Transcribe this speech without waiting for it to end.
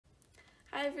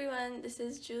Hi everyone, this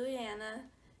is Juliana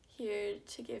here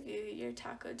to give you your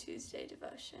Taco Tuesday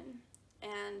devotion.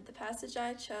 And the passage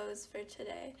I chose for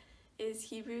today is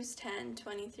Hebrews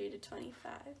 10:23-25.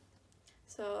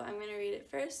 So I'm going to read it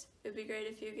first. It would be great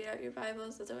if you get out your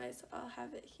Bibles, otherwise I'll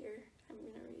have it here. I'm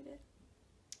going to read it.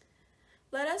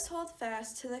 Let us hold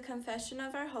fast to the confession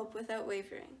of our hope without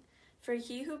wavering, for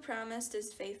he who promised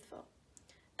is faithful.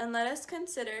 And let us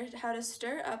consider how to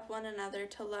stir up one another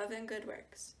to love and good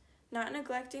works, not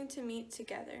neglecting to meet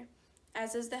together,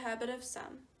 as is the habit of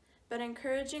some, but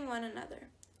encouraging one another,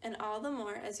 and all the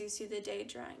more as you see the day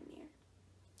drawing near.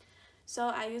 So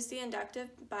I use the inductive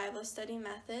Bible study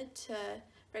method to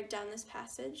break down this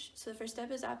passage. So the first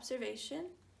step is observation.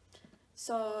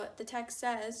 So the text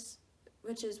says,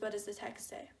 which is, what does the text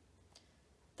say?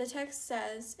 The text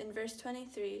says in verse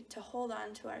 23 to hold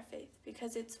on to our faith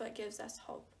because it's what gives us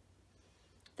hope.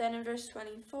 Then in verse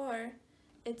 24,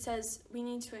 it says we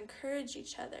need to encourage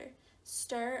each other,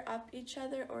 stir up each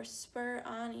other, or spur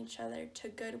on each other to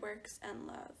good works and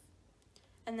love.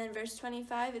 And then verse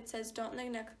 25, it says don't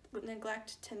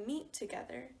neglect to meet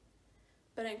together,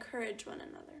 but encourage one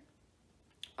another.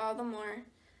 All the more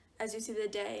as you see the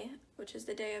day, which is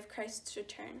the day of Christ's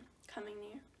return, coming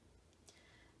near.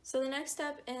 So the next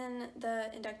step in the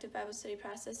inductive Bible study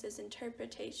process is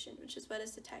interpretation, which is what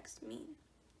does the text mean?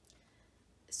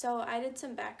 So I did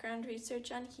some background research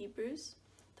on Hebrews.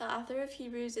 The author of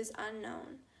Hebrews is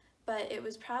unknown, but it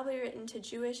was probably written to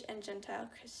Jewish and Gentile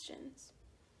Christians.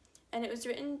 And it was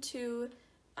written to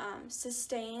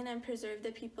sustain and preserve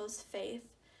the people's faith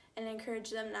and encourage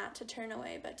them not to turn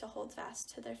away, but to hold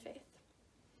fast to their faith.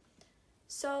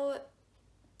 So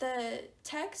the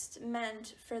text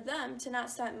meant for them to not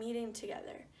stop meeting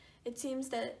together. It seems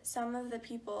that some of the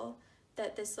people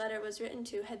that this letter was written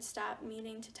to had stopped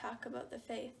meeting to talk about the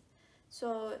faith.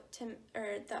 So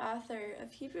the author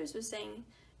of Hebrews was saying,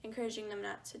 encouraging them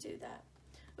not to do that.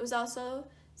 It was also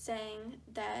saying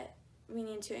that we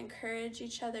need to encourage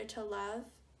each other to love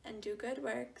and do good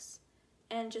works,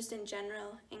 and just in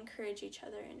general, encourage each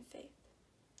other in faith.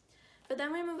 But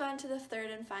then we move on to the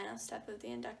third and final step of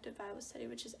the inductive Bible study,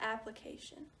 which is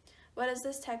application. What does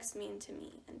this text mean to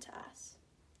me and to us?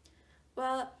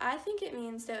 Well, I think it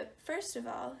means that, first of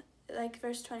all, like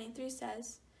verse 23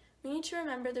 says, we need to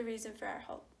remember the reason for our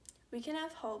hope. We can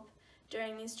have hope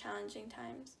during these challenging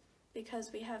times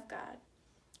because we have God,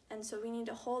 and so we need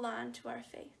to hold on to our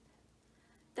faith.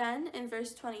 Then, in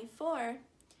verse 24,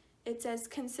 it says,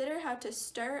 consider how to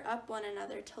stir up one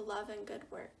another to love and good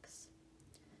works.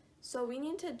 So we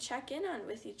need to check in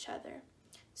with each other,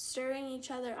 stirring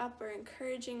each other up or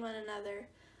encouraging one another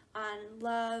on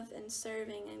love and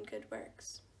serving and good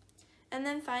works. And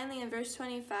then finally in verse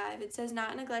 25, it says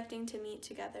not neglecting to meet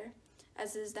together,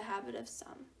 as is the habit of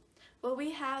some. Well,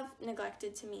 we have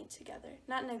neglected to meet together.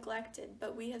 Not neglected,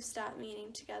 but we have stopped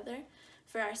meeting together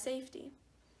for our safety.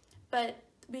 But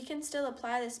we can still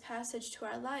apply this passage to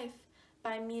our life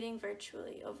by meeting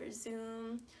virtually over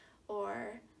Zoom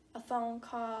or a phone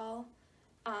call.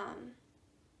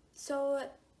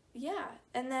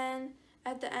 And then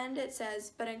at the end it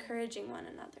says, but encouraging one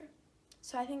another.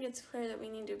 So I think it's clear that we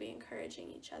need to be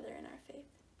encouraging each other in our faith.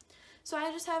 So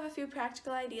I just have a few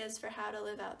practical ideas for how to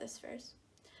live out this verse.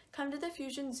 Come to the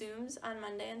Fusion Zooms on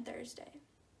Monday and Thursday.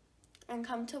 And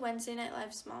come to Wednesday Night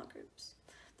Live small groups.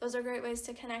 Those are great ways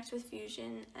to connect with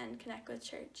Fusion and connect with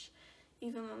church,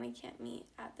 even when we can't meet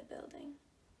at the building.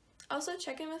 Also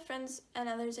check in with friends and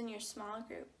others in your small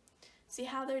group. See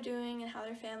how they're doing and how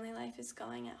their family life is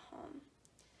going at home.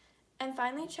 And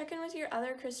finally, check in with your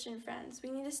other Christian friends.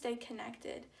 We need to stay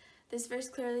connected. This verse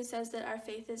clearly says that our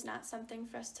faith is not something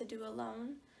for us to do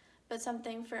alone, but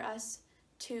something for us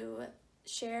to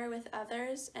share with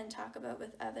others and talk about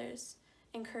with others,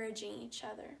 encouraging each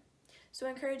other. So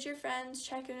encourage your friends,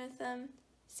 check in with them,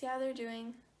 see how they're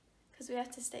doing, because we have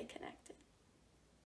to stay connected.